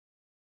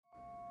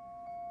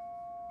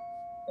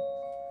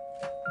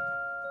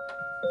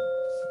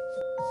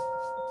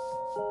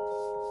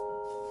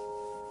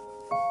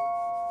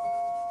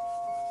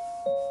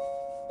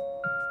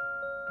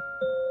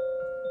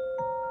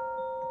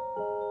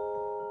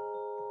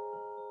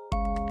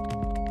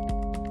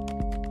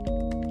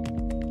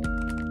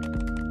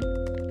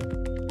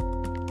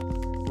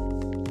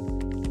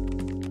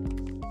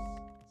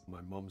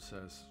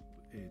process.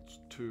 Age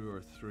 2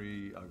 or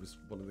 3, I was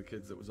one of the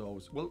kids that was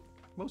always, well,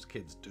 most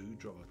kids do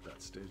draw at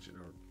that stage, 2,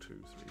 3,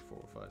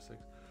 4, 5, 6.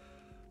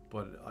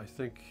 But I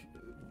think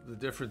the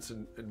difference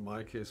in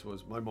my case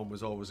was my mum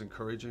was always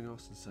encouraging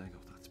us and saying,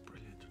 oh, that's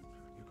brilliant,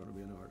 you're going to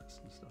be an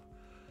artist and stuff.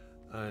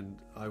 And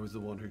I was the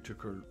one who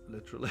took her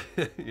literally,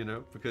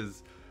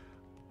 because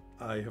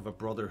I have a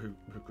brother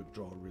who could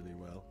draw really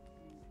well,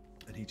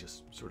 and he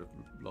just sort of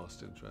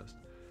lost interest.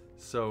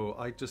 So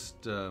I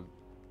just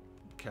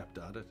kept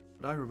at it.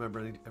 But I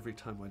remember every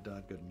time my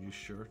dad got a new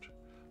shirt,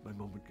 my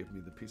mum would give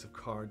me the piece of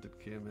card that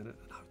came in it,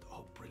 and I would,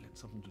 oh, brilliant,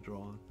 something to draw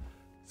on.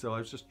 So I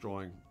was just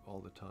drawing all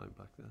the time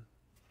back then.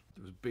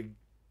 There was a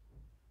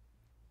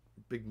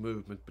big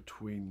movement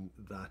between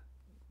that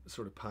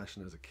sort of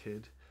passion as a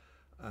kid,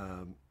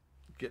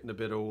 getting a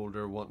bit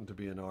older, wanting to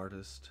be an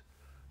artist,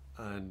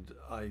 and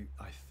I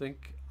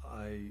think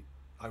I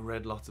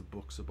read lots of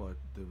books about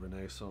the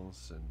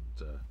Renaissance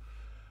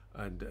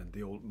and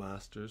the old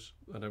masters,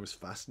 and I was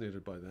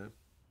fascinated by them,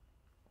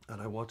 and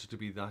I wanted to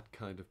be that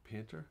kind of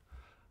painter.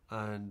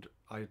 And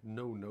I had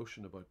no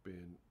notion about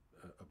being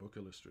a book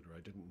illustrator. I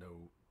didn't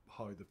know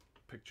how the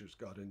pictures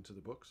got into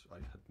the books. I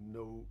had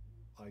no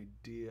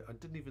idea. I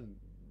didn't even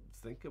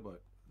think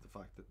about the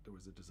fact that there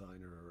was a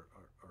designer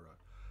or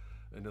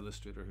an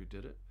illustrator who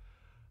did it.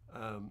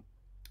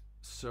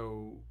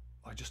 So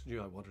I just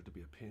knew I wanted to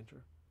be a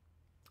painter.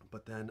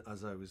 But then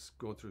as I was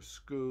going through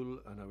school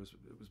and it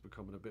was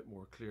becoming a bit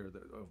more clear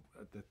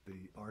that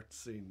the art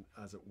scene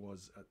as it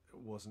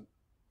wasn't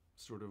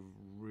sort of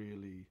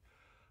really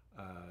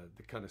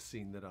the kind of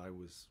scene that I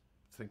was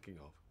thinking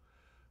of.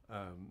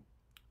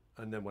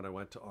 And then when I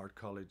went to art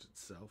college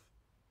itself,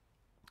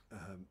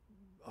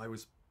 I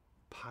was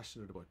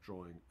passionate about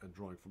drawing and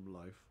drawing from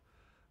life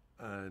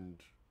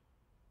and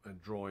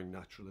drawing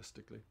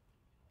naturalistically.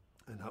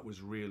 And that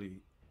was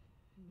really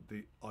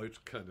the out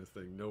kind of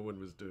thing. No one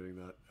was doing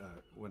that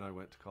when I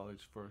went to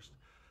college first,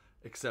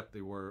 except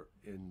they were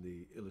in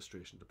the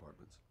illustration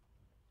departments.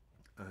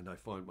 And I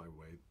found my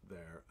way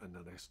there, and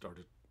then I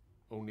started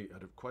only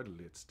at quite a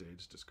late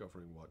stage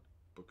discovering what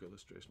book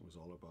illustration was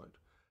all about.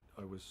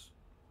 I was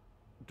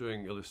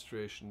doing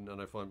illustration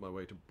and I found my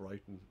way to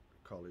Brighton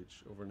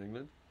College over in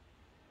England.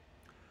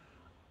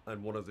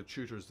 And one of the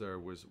tutors there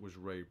was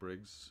Ray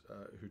Briggs,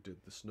 who did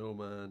The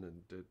Snowman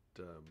and did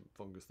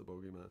Fungus the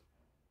Bogeyman.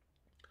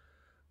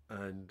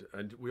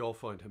 And we all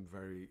found him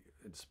very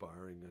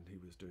inspiring, and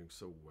he was doing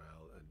so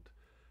well.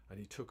 And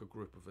he took a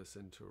group of us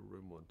into a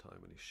room one time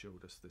and he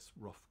showed us this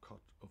rough cut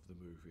of the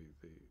movie,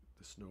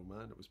 The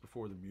Snowman. It was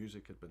before the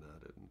music had been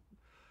added.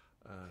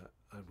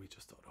 And we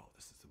just thought, oh,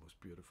 this is the most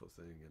beautiful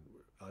thing.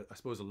 And I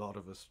suppose a lot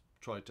of us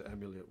tried to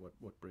emulate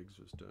what Briggs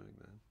was doing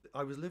then.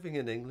 I was living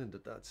in England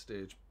at that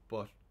stage,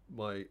 but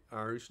my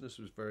Irishness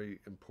was very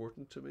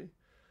important to me.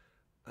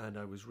 And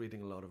I was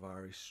reading a lot of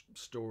Irish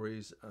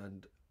stories,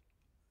 and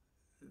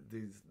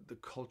the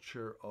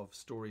culture of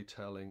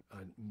storytelling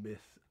and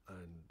myth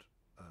and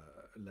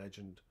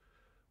legend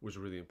was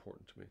really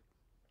important to me.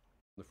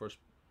 The first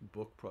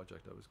book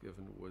project I was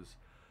given was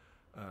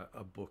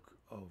a book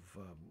of,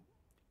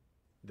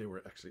 they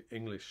were actually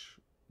English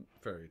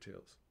fairy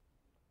tales,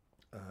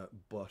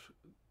 but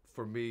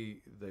for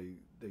me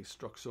they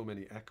struck so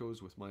many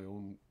echoes with my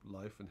own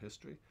life and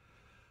history,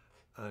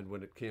 and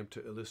when it came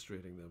to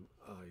illustrating them,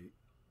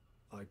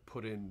 I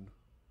put in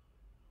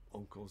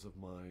uncles of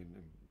mine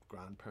and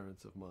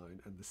grandparents of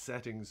mine, and the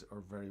settings are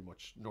very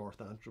much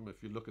North Antrim.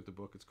 If you look at the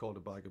book, it's called A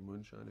Bag of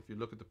Moonshine. If you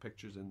look at the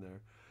pictures in there,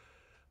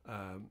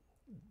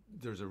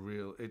 there's a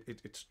real,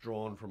 it's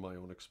drawn from my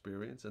own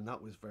experience, and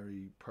that was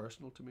very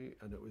personal to me.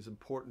 And it was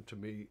important to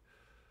me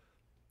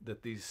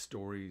that these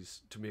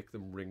stories, to make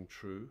them ring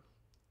true,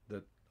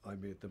 that I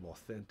made them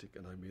authentic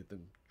and I made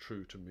them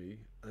true to me.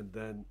 And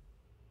then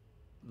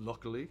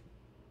luckily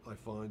I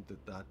found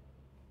that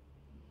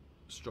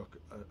struck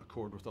a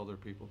chord with other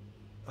people.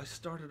 I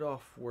started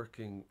off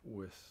working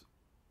with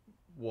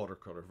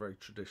watercolor, very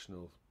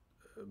traditional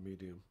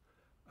medium.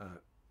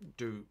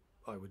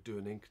 I would do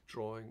an ink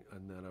drawing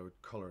and then I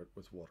would color it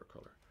with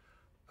watercolor.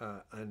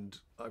 And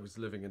I was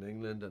living in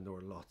England, and there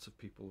were lots of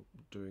people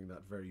doing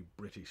that very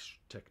British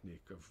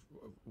technique of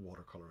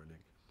watercolor and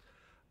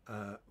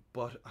ink.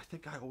 But I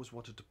think I always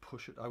wanted to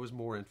push it. I was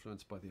more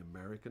influenced by the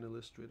American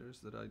illustrators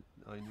that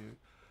I knew.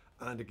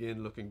 And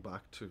again, looking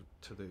back to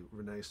the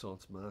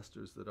Renaissance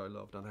masters that I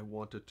loved, and I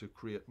wanted to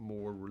create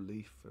more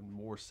relief and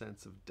more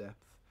sense of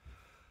depth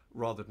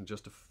rather than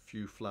just a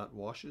few flat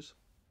washes.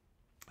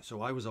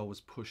 So I was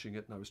always pushing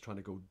it, and I was trying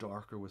to go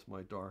darker with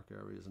my dark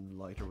areas and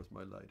lighter with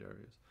my light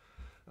areas.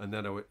 And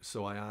then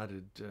I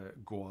added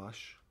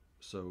gouache,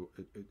 so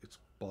it's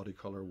body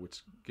color,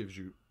 which gives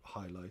you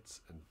highlights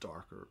and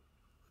darker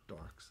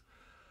darks.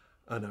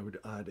 And I would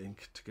add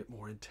ink to get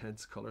more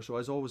intense color. So I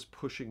was always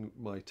pushing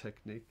my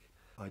technique.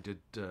 I did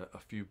a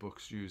few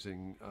books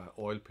using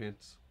oil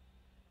paints,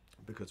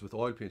 because with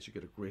oil paints you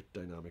get a great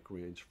dynamic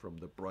range from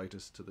the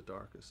brightest to the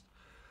darkest,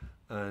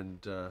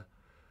 and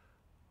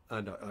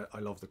I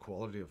love the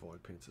quality of oil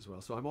paints as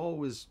well. So I'm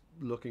always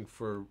looking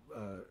for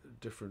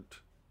different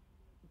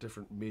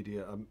different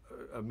media,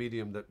 a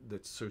medium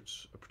that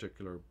suits a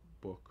particular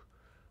book.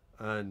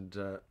 And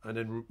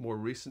in more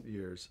recent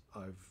years,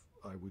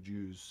 I would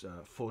use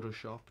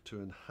Photoshop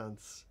to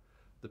enhance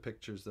the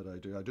pictures that I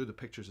do. I do the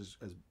pictures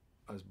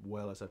as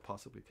well as I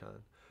possibly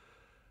can,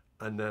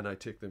 and then I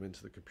take them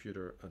into the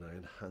computer and I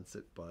enhance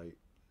it by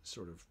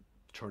sort of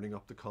turning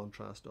up the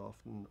contrast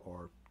often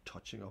or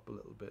touching up a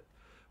little bit.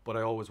 But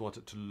I always want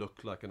it to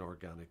look like an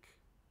organic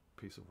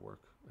piece of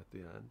work at the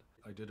end.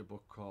 I did a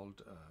book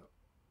called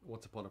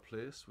Once Upon a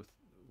Place,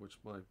 which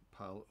my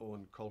pal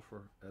Owen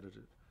Colfer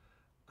edited,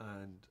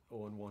 and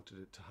Owen wanted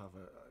it to have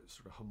a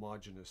sort of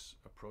homogenous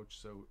approach,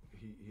 so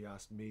he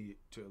asked me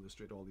to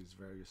illustrate all these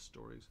various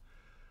stories,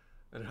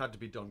 and it had to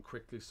be done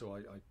quickly, so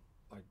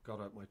I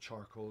got out my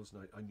charcoals,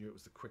 and I knew it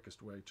was the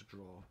quickest way to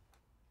draw,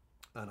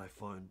 and I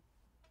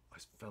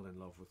fell in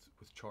love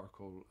with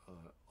charcoal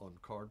on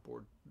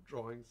cardboard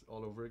drawings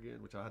all over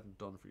again, which I hadn't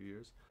done for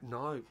years.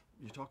 Now,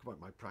 you talk about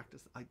my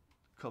practice, I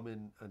come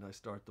in and I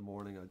start the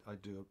morning, I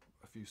do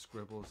a few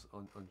scribbles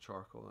on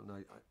charcoal, and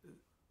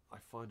I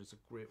find it's a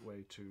great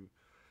way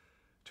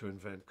to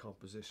invent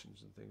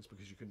compositions and things,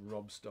 because you can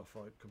rub stuff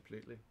out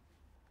completely.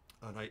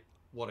 And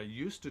what I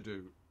used to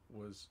do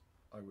was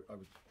I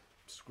would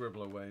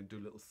scribble away and do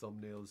little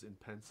thumbnails in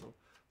pencil,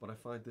 but I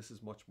find this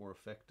is much more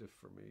effective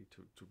for me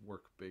to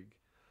work big,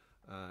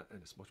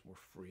 and it's much more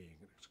freeing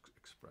and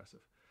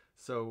expressive.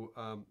 So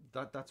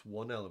that's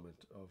one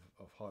element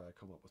of how I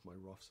come up with my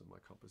roughs and my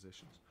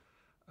compositions.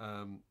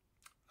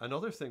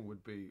 Another thing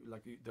would be,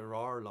 like, there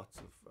are lots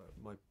of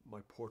my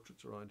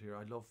portraits around here.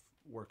 I love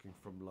working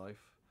from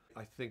life.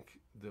 I think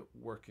that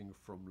working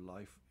from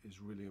life is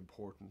really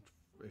important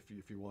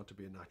if you want to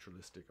be a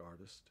naturalistic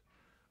artist,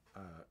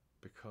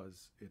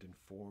 because it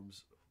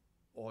informs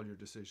all your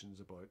decisions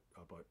about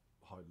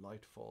how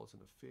light falls in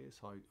a face,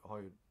 how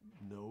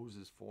a nose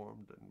is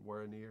formed, and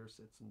where an ear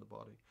sits in the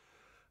body.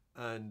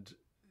 And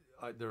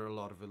there are a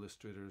lot of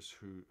illustrators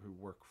who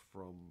work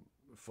from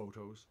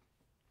photos,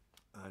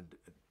 and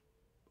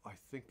I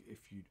think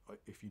if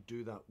you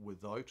do that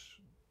without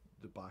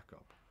the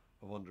backup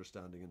of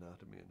understanding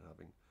anatomy and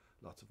having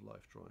lots of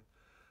life drawing,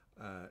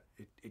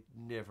 it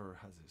never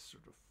has this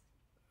sort of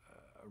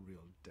a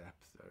real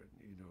depth there.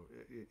 You know,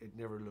 it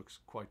never looks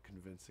quite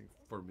convincing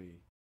for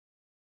me.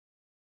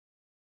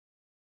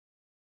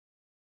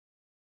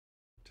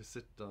 To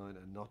sit down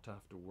and not to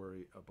have to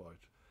worry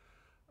about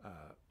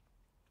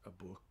a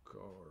book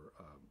or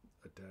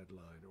a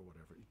deadline or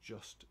whatever. You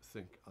just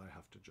think, I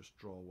have to just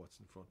draw what's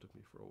in front of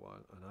me for a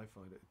while, and I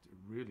find it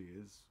really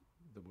is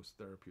the most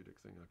therapeutic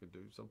thing I can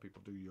do. Some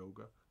people do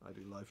yoga, I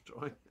do life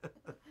drawing.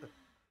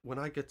 When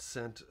I get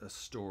sent a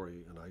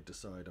story and I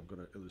decide I'm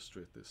going to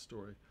illustrate this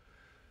story,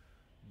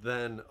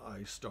 then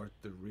I start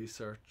the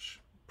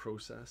research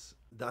process.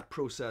 That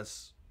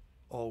process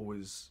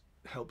always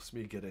helps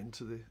me get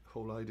into the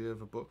whole idea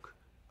of a book,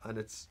 and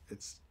it's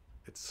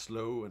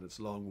slow and it's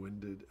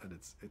long-winded, and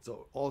it's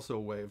also a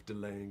way of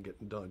delaying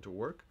getting down to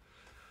work,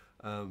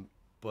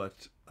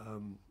 but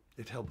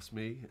it helps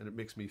me, and it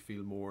makes me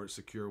feel more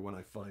secure when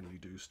I finally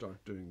do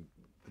start doing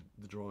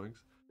the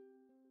drawings.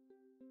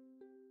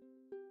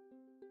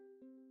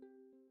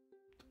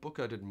 The book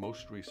I did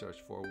most research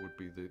for would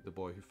be The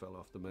Boy Who Fell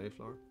Off the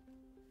Mayflower,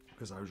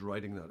 because I was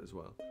writing that as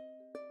well.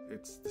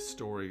 It's the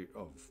story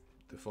of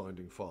the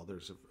founding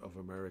fathers of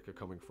America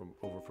coming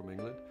over from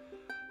England.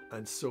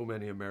 And so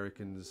many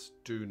Americans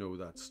do know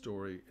that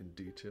story in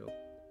detail.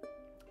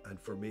 And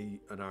for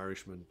me, an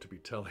Irishman, to be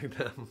telling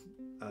them,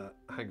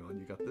 hang on,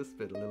 you got this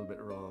bit a little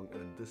bit wrong,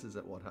 and this is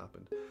what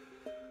happened.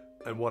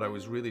 And what I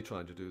was really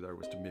trying to do there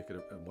was to make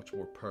it a much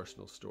more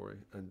personal story,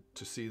 and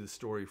to see the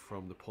story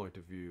from the point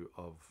of view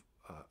of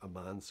a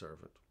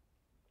manservant,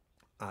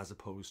 as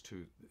opposed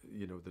to,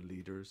 you know, the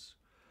leaders.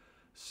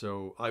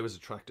 So I was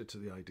attracted to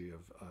the idea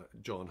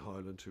of John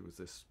Howland, who was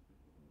this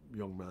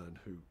young man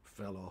who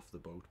fell off the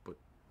boat, but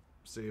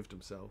saved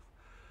himself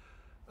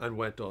and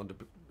went on to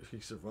he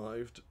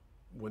survived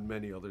when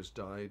many others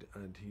died,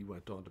 and he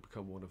went on to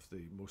become one of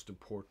the most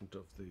important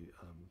of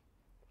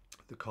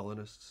the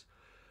colonists.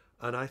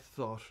 And I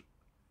thought,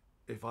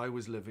 if I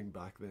was living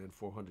back then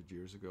 400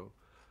 years ago,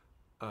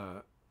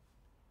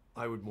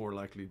 I would more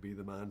likely be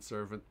the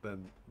manservant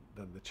than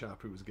the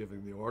chap who was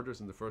giving the orders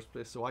in the first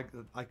place. So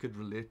I could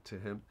relate to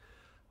him.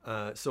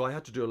 So I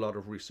had to do a lot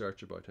of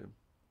research about him.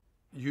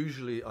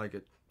 Usually I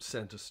get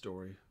sent a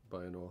story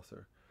by an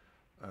author.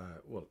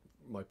 Well,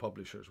 my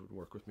publishers would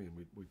work with me, and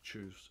we'd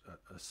choose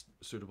a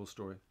suitable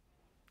story.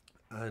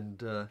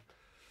 And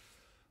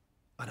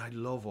I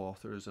love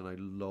authors, and I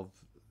love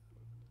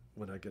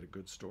when I get a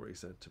good story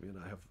sent to me, and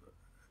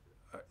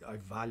I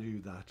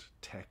value that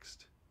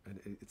text, and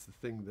it's the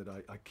thing that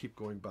I keep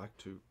going back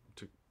to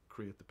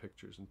create the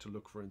pictures and to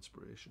look for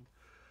inspiration.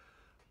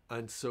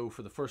 And so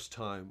for the first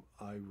time,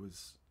 I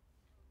was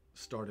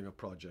starting a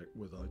project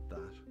without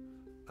that,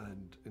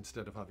 and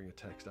instead of having a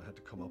text, I had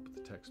to come up with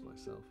the text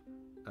myself.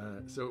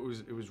 So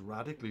it was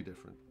radically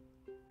different.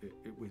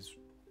 It was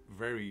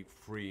very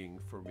freeing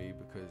for me,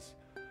 because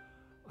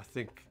I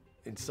think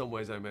in some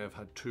ways I may have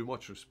had too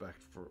much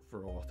respect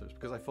for authors,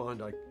 because I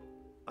found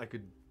I I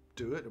could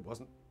do it. It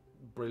wasn't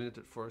brilliant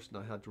at first,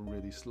 and I had to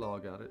really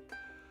slog at it.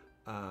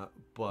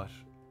 But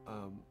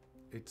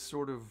it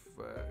sort of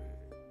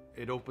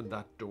it opened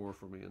that door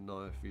for me, and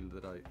now I feel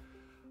that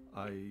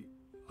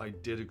I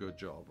did a good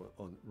job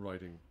on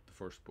writing the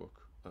first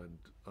book, and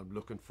I'm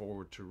looking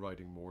forward to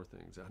writing more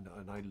things.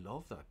 And I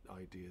love that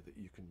idea that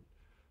you can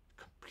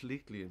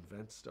completely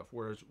invent stuff.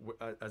 Whereas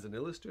as an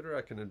illustrator,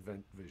 I can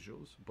invent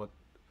visuals, but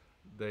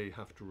they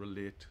have to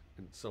relate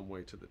in some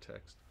way to the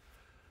text.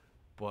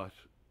 But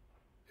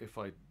if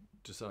I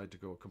decide to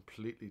go a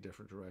completely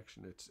different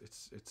direction, it's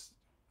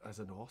as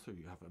an author,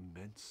 you have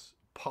immense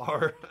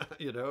power,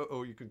 you know,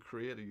 or you can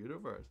create a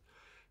universe.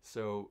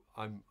 So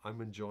I'm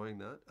enjoying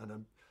that,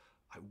 and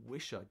I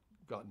wish I'd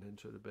gotten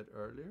into it a bit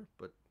earlier,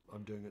 but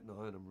I'm doing it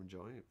now and I'm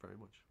enjoying it very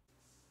much.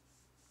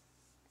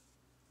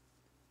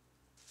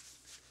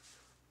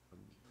 I'm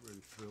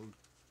really thrilled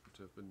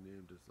to have been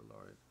named as the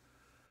laureate,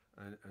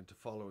 and to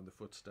follow in the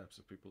footsteps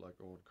of people like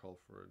Owen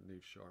Colfer and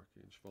Niamh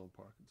Sharkey and Siobhan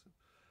Parkinson.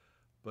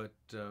 But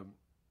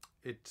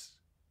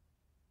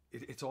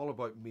it's all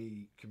about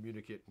me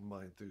communicating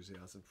my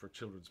enthusiasm for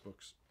children's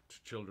books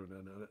to children,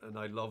 and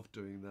I love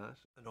doing that.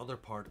 Another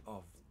part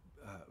of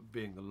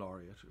being the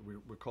laureate,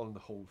 we're calling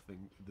the whole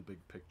thing the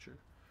big picture,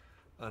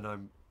 and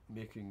I'm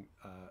making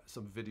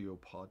some video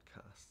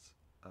podcasts,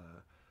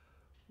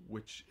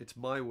 which it's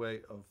my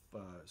way of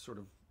sort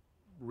of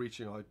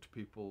reaching out to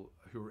people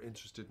who are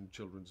interested in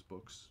children's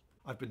books.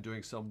 I've been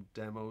doing some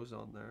demos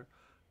on there,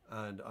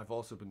 and I've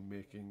also been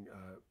making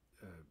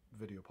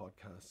video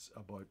podcasts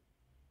about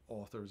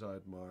authors I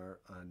admire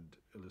and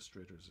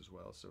illustrators as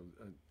well. So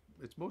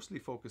it's mostly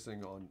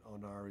focusing on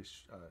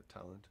Irish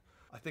talent.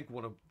 I think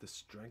one of the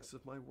strengths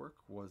of my work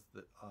was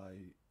that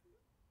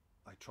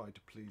I tried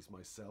to please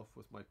myself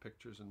with my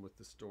pictures and with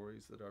the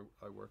stories that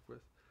I work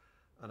with,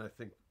 and I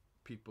think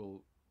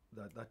people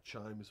that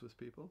chimes with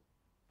people.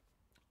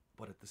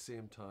 But at the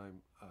same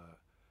time,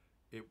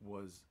 it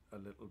was a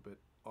little bit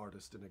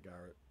artist in a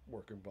garret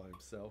working by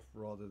himself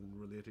rather than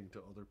relating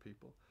to other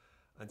people.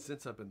 And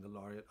since I've been the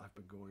laureate, I've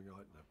been going out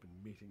and I've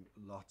been meeting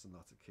lots and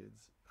lots of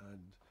kids,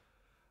 and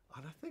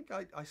I think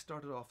I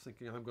started off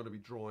thinking I'm going to be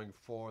drawing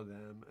for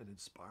them and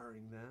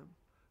inspiring them,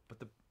 but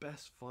the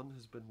best fun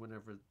has been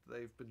whenever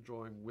they've been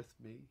drawing with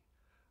me,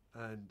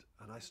 and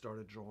I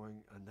started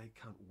drawing, and they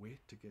can't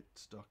wait to get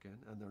stuck in,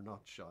 and they're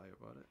not shy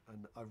about it,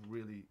 and I've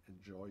really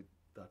enjoyed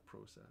that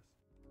process.